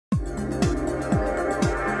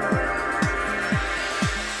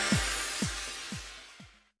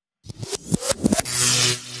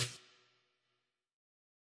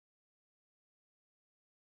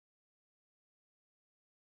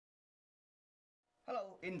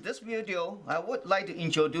Hello, in this video I would like to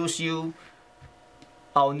introduce you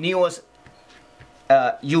our newest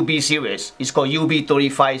UB series. It's called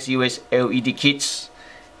UB35 series LED kits.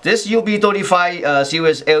 This UB35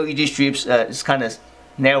 series LED strips is kind of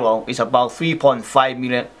narrow. It's about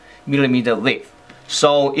 3.5 millimeter width.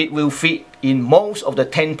 So it will fit in most of the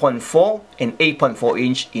 10.4 and 8.4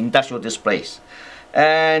 inch industrial displays.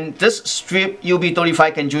 And this strip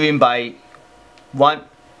UB35 can join by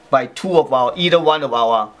either one of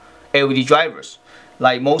our LED drivers,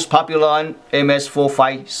 like most popular one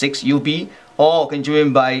MS456UB, or can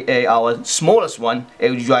join by our smallest one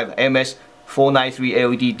LED driver MS493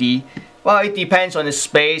 LED. Well, it depends on the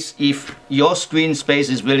space. If your screen space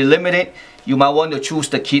is really limited, you might want to choose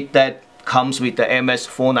the kit that comes with the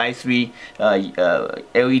MS493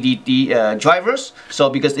 LED drivers. So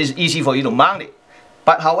because it's easy for you to mount it.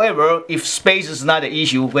 But however, if space is not the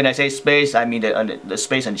issue, when I say space, I mean the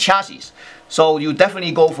space and chassis. So you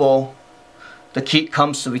definitely go for the kit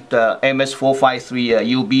comes with the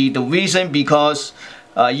MS453UB. The reason because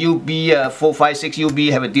UB456UB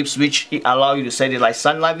have a dip switch. It allows you to set it like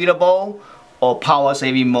sunlight readable or power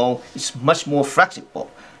saving mode. It's much more flexible.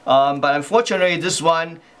 But unfortunately, this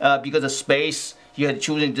one, because of space, you had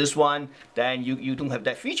chosen this one, then you don't have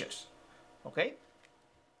that features. Okay?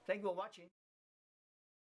 Thank you for watching.